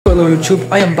Hello YouTube,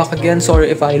 I am back again. Sorry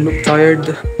if I look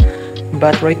tired,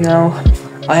 but right now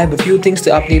I have a few things to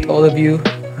update all of you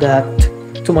that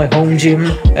to my home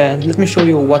gym, and let me show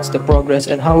you what's the progress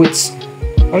and how it's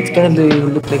gonna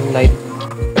look like right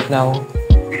now.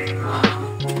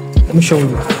 Let me show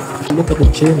you. Look at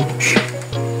the gym.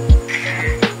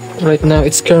 Right now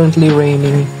it's currently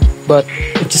raining, but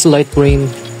it's just light rain.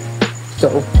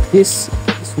 So this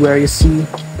is where you see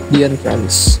the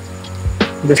entrance.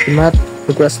 There's the mat,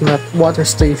 the grass mat, water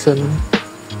station.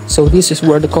 So this is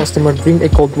where the customer drink a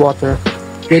cold water.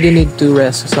 Really need to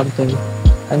rest or something.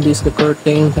 And this is the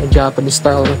curtain, a Japanese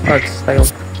style, art style.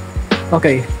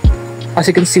 Okay, as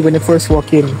you can see when you first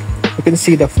walk in, you can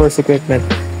see the first equipment.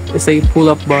 It's a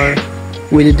pull-up bar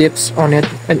with the dips on it,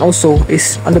 and also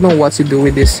is I don't know what to do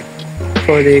with this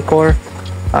for the core,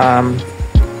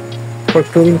 for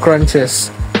pulling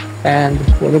crunches. And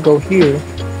when you go here,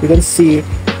 you can see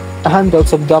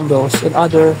handles of dumbbells and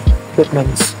other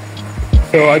equipments.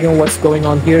 So I don't know what's going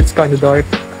on here. It's kind of dark.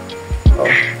 Oh.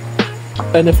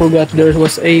 And I forgot there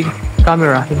was a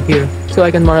camera in here, so I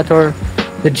can monitor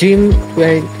the gym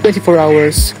 24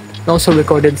 hours. And also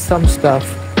recorded some stuff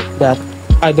that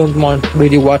I don't want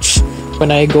really watch when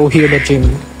I go here in the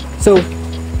gym. So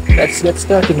let's get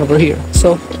starting over here.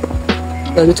 So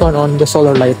let me turn on the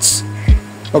solar lights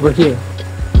over here.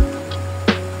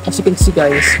 As you can see,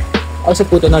 guys, I also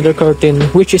put another curtain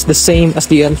which is the same as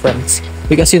the entrance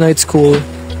because it's cool.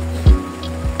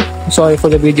 Sorry for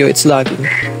the video, it's lagging.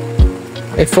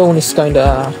 My phone is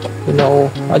kinda,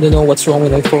 I don't know what's wrong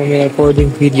with my phone when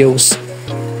recording videos.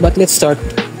 But let's start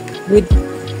with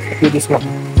this one.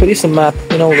 So this is a mat.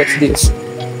 What's this?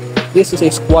 This is a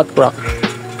squat rack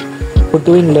for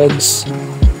doing legs.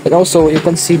 And also you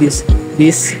can see this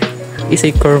is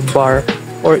a curve bar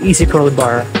or easy curl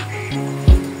bar.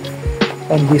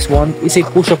 And this one is a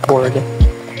push-up board.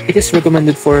 It is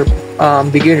recommended for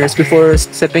beginners before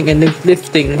stepping and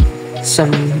lifting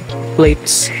some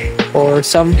plates or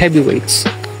some heavy weights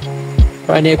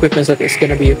or any equipment that is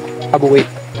gonna be have a weight.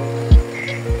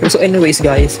 So anyways,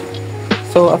 guys,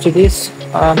 so after this,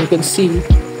 you can see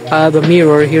I have a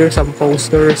mirror here, some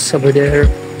posters over there,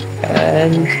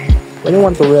 and when you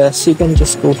want to rest, you can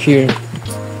just go here.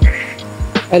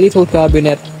 A little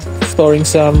cabinet storing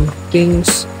some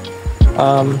things.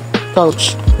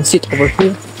 Couch and sit over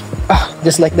here,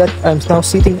 just like that. I'm now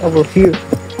sitting over here.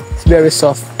 It's very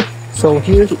soft. So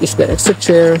here is the extra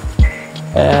chair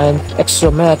and extra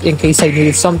mat in case I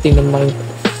needed something in my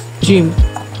gym.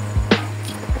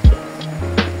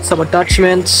 Some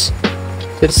attachments.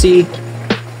 Let's see,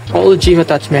 all the gym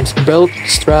attachments, belt,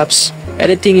 straps,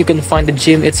 anything you can find in the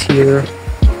gym, it's here.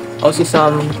 Also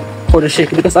some for the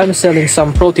shake because I'm selling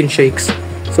some protein shakes.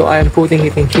 So I am putting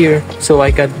it in here so I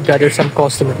can gather some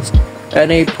customers.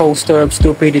 And a poster of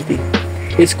stupidity.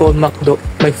 It's called McDo,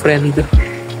 my friend.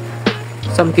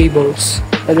 Some cables.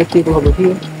 Other cable over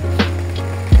here.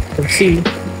 You can see.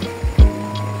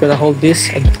 Gonna hold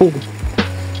this and pull.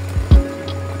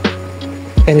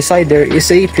 And inside there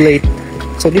is a plate.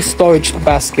 So this storage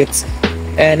baskets.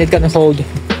 And it can hold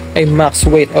a max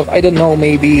weight of, I don't know,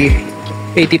 maybe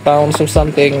 80 pounds or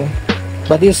something.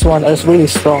 But this one is really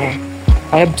strong.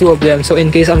 I have two of them, so in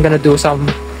case I'm gonna do some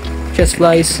chest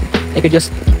flies, I could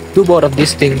just do both of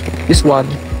this one,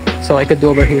 so I could do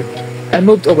over here. I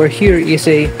moved over here is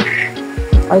a,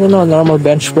 I don't know, normal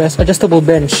bench press, adjustable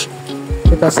bench.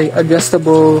 It has a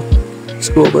adjustable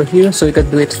screw over here, so you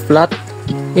can do it flat,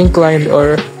 inclined,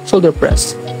 or shoulder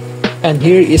press. And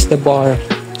here is the bar,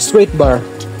 straight bar.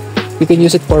 You can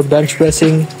use it for bench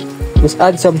pressing. Just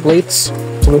add some plates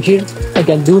over here. I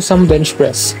can do some bench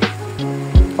press.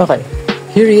 Okay.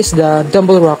 Here is the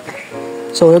dumbbell rack.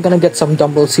 So we're gonna get some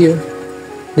dumbbells here.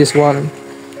 This one.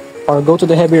 Or go to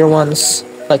the heavier ones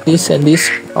like this and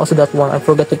this. Also that one. I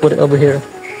forgot to put it over here.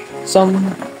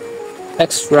 Some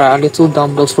extra little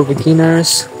dumbbells for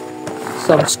beginners.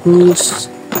 Some screws.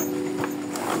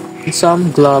 And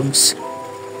some gloves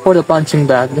for the punching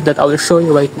bag that I will show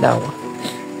you right now.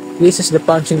 This is the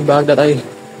punching bag that I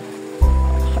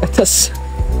just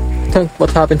think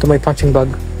what happened to my punching bag.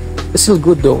 It's still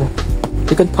good though.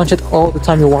 You can punch it all the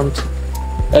time you want.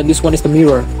 And this one is the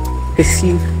mirror.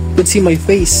 You can see my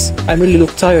face. I really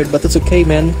look tired, but that's okay,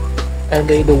 man. And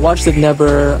the watch that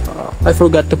never I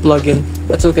forgot to plug in.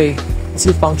 That's okay. It's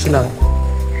still functional.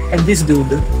 And this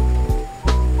dude.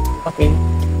 Okay.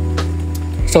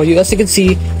 So as you can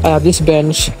see, I have this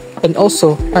bench and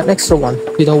also an extra one.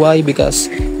 You know why? Because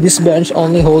this bench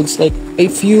only holds like a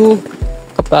few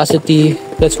capacity.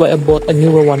 That's why I bought a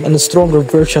newer one and a stronger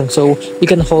version, so you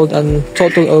can hold a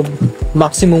total of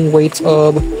maximum weight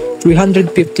of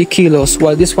 350 kilos,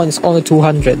 while this one is only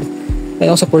 200. and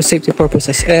also for safety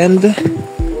purposes. And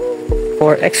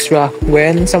for extra,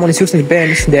 when someone is using the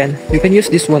bench, then you can use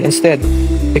this one instead.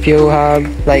 If you have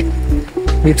like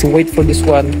need to wait for this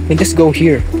one, then just go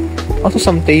here. Also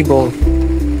some table,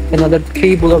 another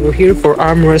cable over here for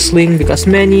arm wrestling, because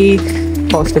many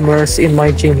customers in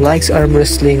my gym likes arm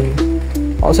wrestling.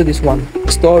 Also this one,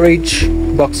 storage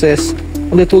boxes,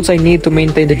 all the tools I need to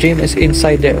maintain the gym is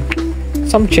inside there.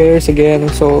 Some chairs again,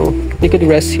 so you could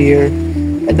rest here.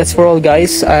 And that's for all,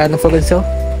 guys. And for myself,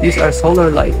 these are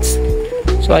solar lights,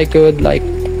 so I could like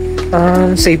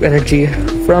save energy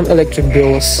from electric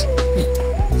bills.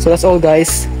 So that's all,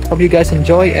 guys. Hope you guys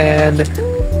enjoy, and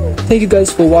thank you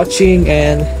guys for watching,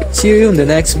 and see you in the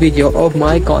next video of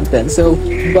my content. So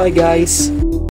bye, guys.